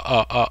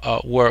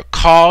were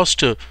caused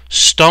to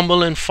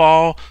stumble and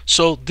fall.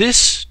 So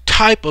this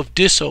type of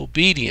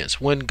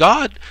disobedience, when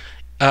God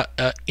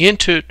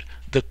entered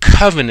the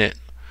covenant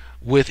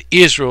with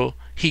Israel,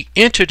 he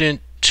entered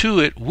into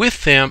it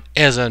with them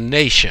as a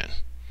nation.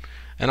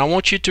 And I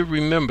want you to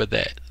remember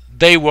that.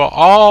 They were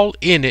all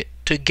in it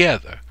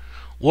together.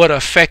 What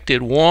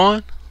affected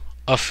one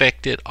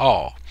affected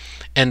all.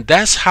 And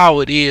that's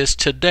how it is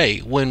today.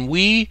 When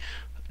we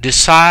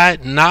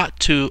decide not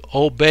to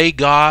obey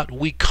God,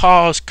 we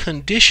cause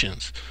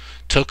conditions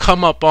to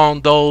come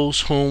upon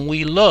those whom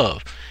we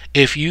love.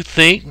 If you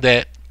think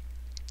that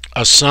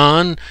a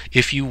son,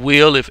 if you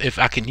will, if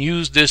I can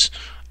use this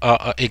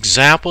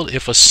example,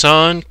 if a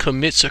son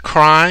commits a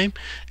crime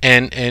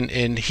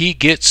and he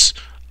gets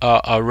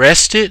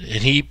arrested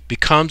and he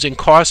becomes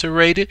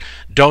incarcerated,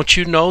 don't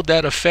you know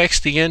that affects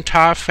the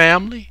entire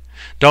family?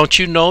 Don't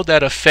you know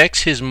that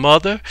affects his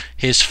mother,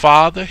 his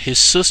father, his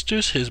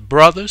sisters, his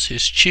brothers,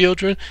 his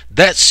children?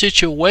 That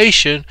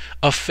situation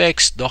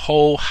affects the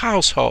whole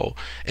household.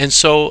 And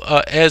so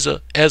as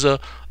a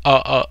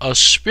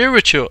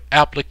spiritual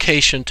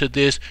application to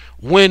this,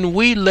 when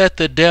we let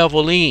the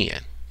devil in,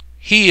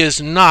 he is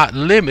not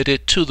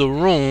limited to the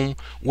room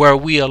where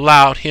we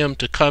allowed him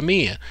to come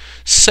in.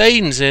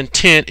 Satan's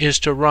intent is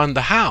to run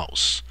the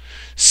house.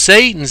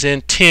 Satan's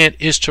intent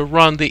is to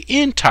run the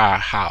entire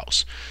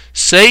house.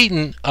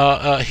 Satan,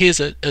 his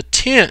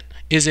intent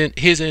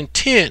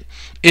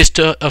is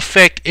to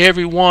affect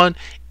everyone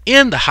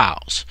in the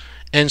house.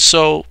 And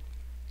so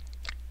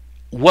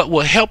what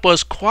will help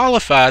us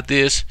qualify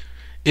this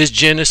is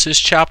Genesis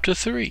chapter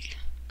 3.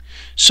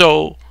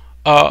 So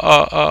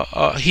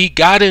he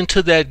got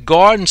into that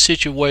garden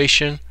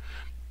situation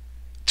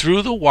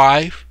through the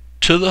wife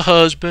to the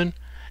husband,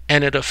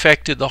 and it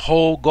affected the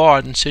whole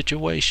garden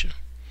situation.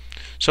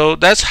 So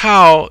that's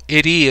how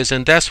it is,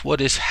 and that's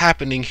what is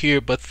happening here.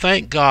 But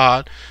thank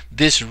God,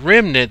 this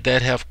remnant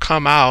that have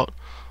come out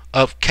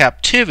of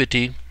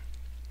captivity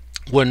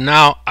were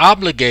now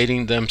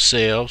obligating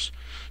themselves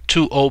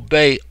to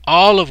obey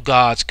all of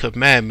God's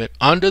commandment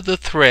under the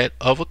threat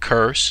of a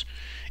curse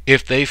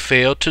if they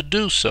failed to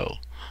do so.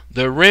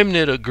 The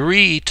remnant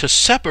agreed to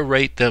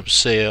separate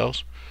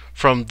themselves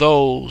from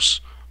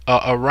those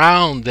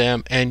around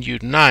them and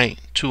unite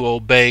to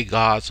obey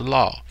God's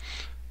law.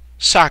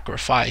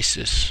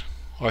 Sacrifices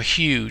are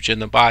huge in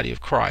the body of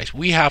Christ.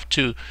 We have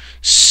to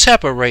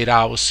separate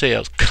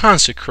ourselves,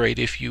 consecrate,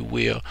 if you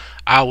will,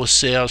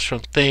 ourselves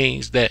from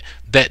things that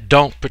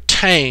don't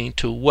pertain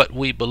to what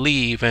we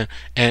believe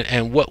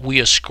and what we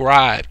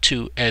ascribe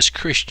to as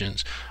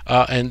Christians.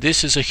 And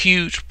this is a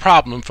huge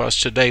problem for us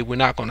today. We're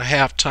not going to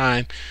have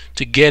time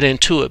to get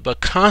into it,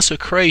 but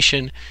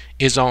consecration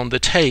is on the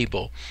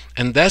table.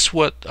 And that's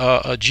what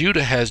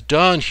Judah has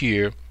done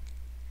here.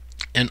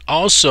 And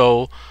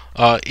also,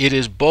 it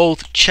is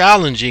both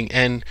challenging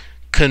and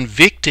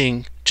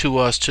convicting to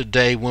us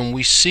today when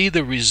we see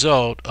the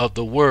result of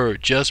the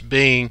word just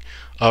being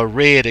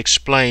read,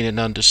 explained, and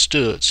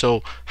understood.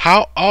 So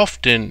how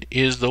often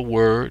is the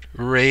word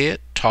read,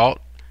 taught,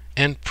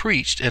 and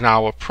preached in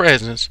our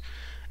presence,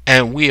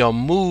 and we are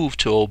moved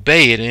to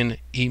obey it in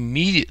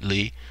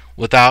immediately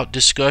without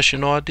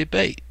discussion or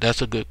debate?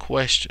 That's a good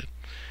question.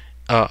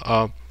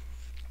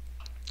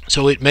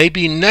 So it may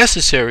be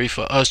necessary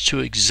for us to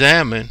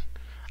examine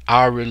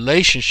our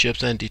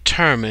relationships and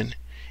determine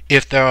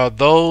if there are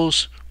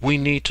those we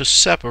need to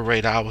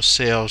separate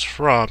ourselves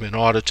from in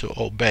order to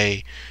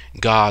obey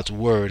God's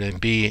word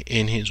and be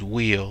in his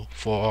will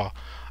for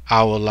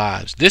our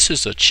lives. This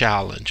is a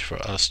challenge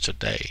for us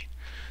today.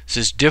 This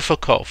is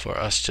difficult for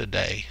us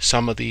today.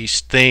 Some of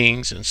these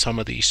things and some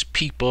of these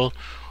people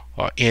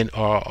are in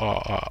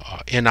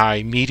our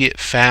immediate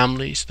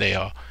families. They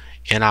are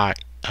in our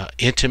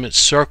intimate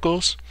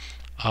circles.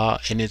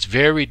 And it's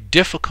very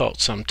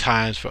difficult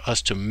sometimes for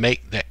us to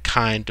make that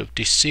kind of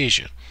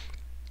decision.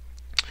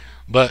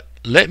 But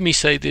let me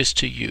say this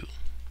to you.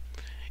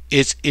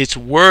 It's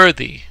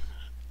worthy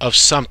of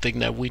something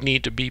that we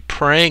need to be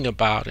praying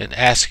about and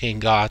asking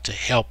God to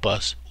help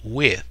us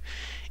with.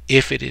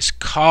 If it is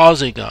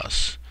causing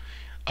us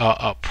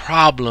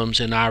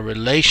problems in our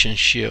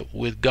relationship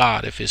with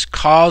God, if it's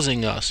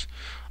causing us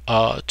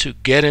to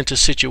get into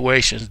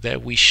situations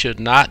that we should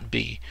not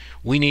be,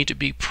 we need to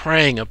be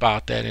praying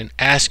about that and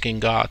asking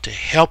God to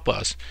help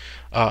us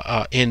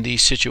in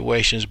these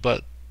situations.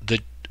 But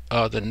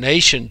the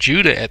nation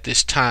Judah at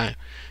this time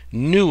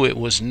knew it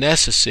was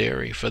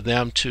necessary for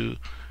them to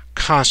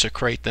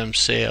consecrate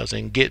themselves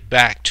and get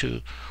back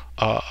to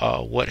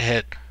what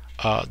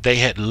they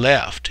had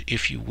left,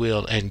 if you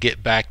will, and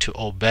get back to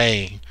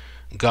obeying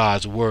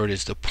God's word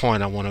is the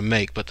point I want to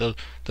make. But the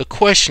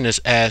question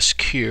is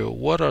asked here: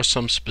 what are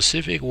some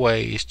specific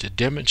ways to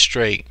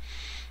demonstrate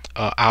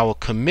our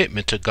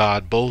commitment to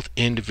God, both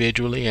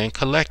individually and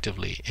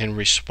collectively, in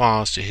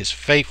response to his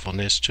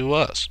faithfulness to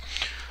us?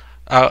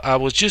 I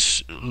was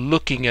just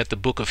looking at the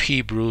book of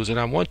Hebrews, and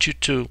I want you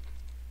to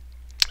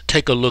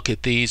take a look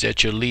at these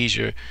at your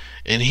leisure.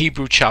 In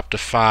Hebrews chapter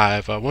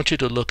 5, I want you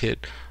to look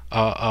at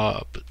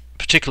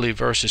particularly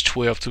verses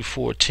 12 through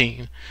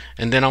 14,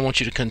 and then I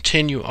want you to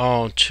continue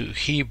on to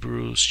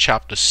Hebrews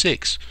chapter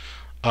 6,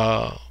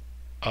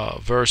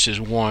 verses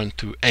 1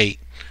 through 8.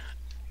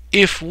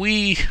 If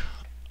we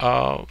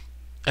and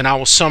I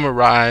will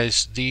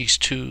summarize these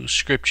two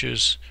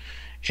scriptures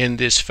in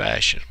this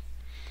fashion: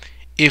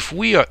 if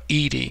we are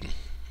eating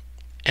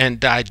and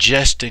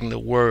digesting the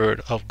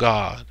word of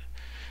God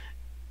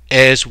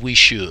as we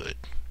should,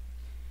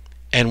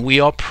 and we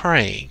are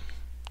praying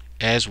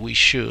as we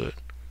should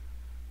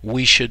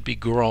be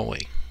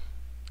growing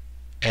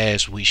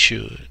as we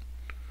should.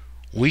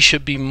 We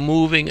should be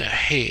moving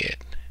ahead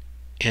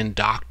in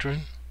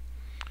doctrine,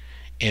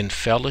 in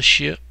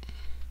fellowship.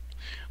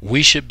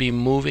 We should be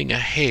moving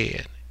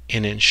ahead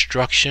in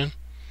instruction.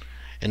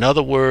 In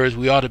other words,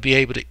 we ought to be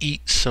able to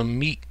eat some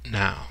meat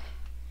now,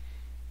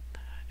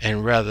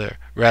 and rather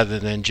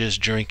than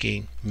just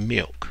drinking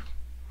milk.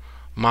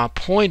 My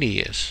point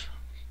is,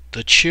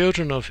 the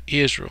children of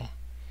Israel,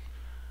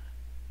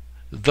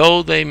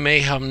 though they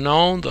may have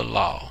known the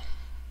law,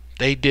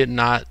 they did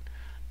not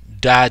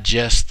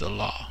digest the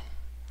law.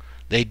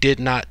 They did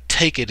not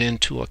take it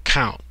into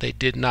account. They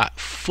did not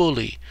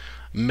fully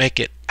make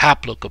it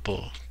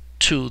applicable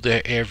to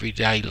their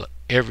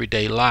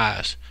everyday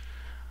lives.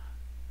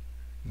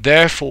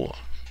 Therefore,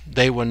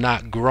 they were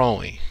not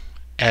growing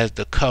as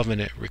the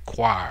covenant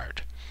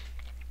required.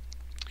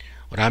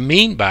 What I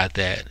mean by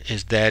that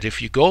is that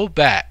if you go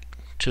back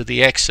to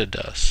the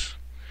Exodus,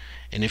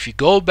 and if you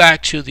go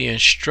back to the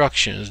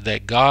instructions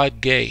that God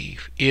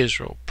gave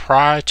Israel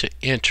prior to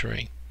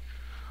entering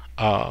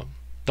the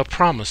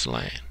promised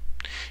land,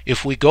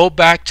 if we go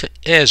back to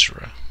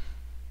Ezra,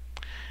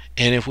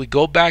 and if we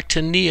go back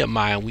to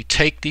Nehemiah, and we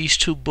take these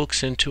two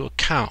books into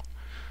account,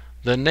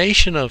 the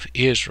nation of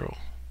Israel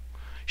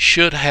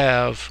should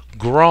have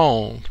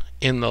grown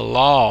in the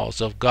laws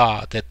of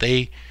God, that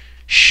they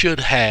should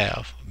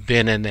have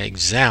been an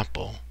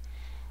example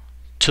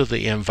to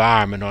the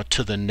environment or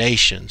to the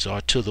nations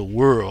or to the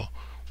world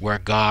where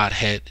God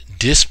had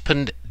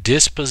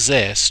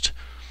dispossessed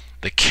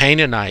the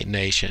Canaanite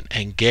nation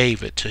and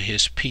gave it to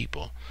his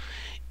people.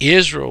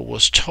 Israel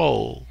was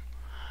told,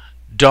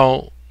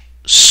 don't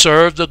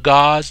serve the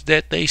gods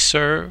that they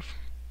serve,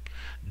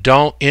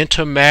 don't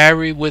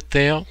intermarry with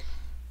them,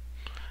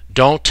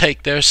 don't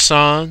take their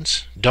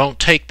sons, don't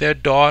take their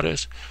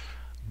daughters,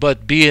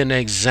 but be an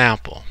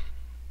example.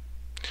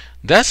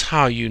 That's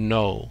how you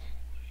know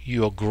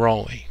you're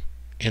growing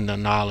in the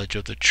knowledge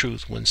of the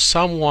truth. When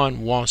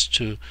someone wants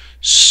to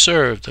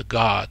serve the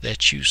God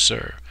that you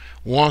serve,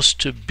 wants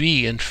to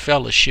be in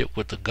fellowship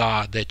with the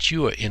God that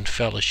you are in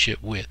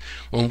fellowship with,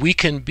 when we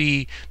can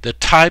be the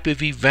type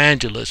of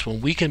evangelists,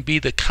 when we can be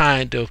the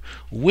kind of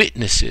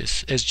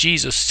witnesses, as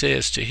Jesus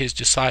says to his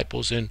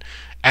disciples in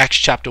Acts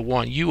chapter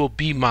 1, you will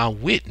be my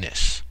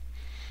witness.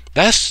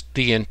 That's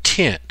the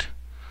intent.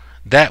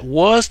 That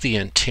was the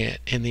intent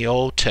in the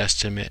Old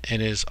Testament,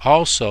 and is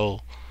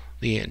also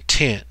the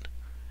intent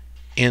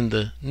in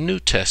the New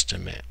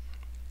Testament.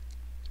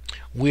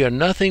 We are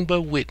nothing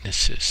but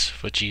witnesses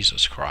for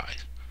Jesus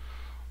Christ.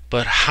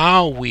 But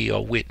how we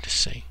are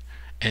witnessing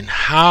and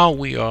how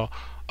we are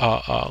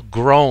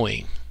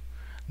growing,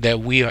 that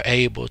we are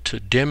able to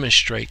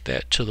demonstrate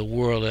that to the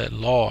world at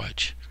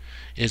large,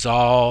 is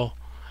all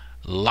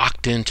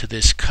locked into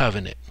this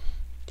covenant.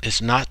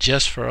 It's not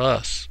just for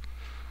us,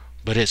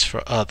 but it's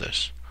for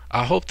others.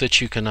 I hope that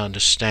you can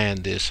understand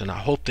this, and I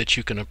hope that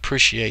you can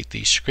appreciate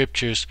these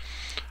scriptures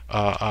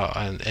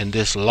and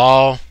this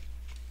law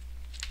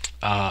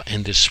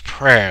and this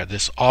prayer,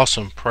 this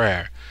awesome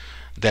prayer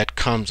that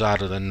comes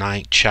out of the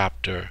 9th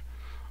chapter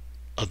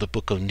of the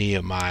book of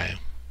Nehemiah.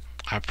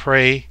 I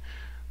pray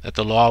that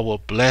the Lord will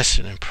bless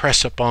and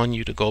impress upon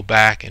you to go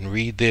back and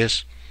read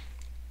this,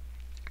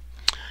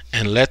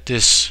 and let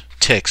this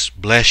text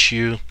bless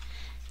you.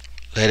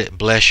 Let it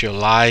bless your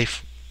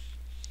life,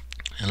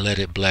 and let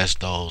it bless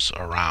those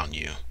around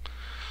you.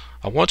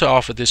 I want to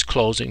offer this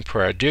closing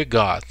prayer. Dear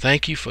God,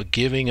 thank you for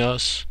giving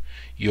us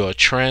your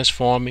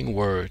transforming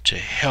word to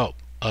help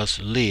us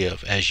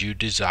live as you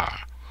desire.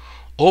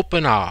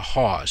 Open our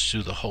hearts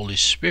through the Holy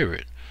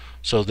Spirit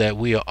so that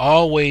we are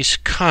always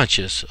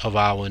conscious of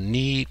our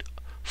need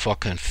for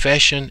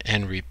confession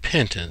and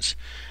repentance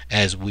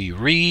as we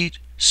read,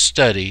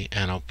 study,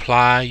 and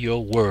apply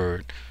your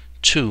word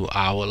to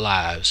our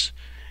lives.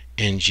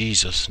 In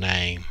Jesus'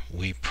 name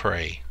we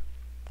pray.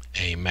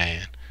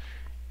 Amen.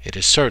 It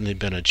has certainly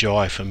been a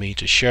joy for me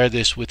to share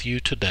this with you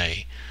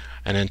today,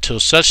 and until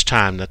such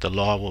time that the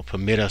Lord will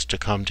permit us to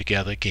come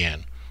together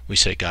again, we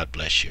say God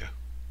bless you.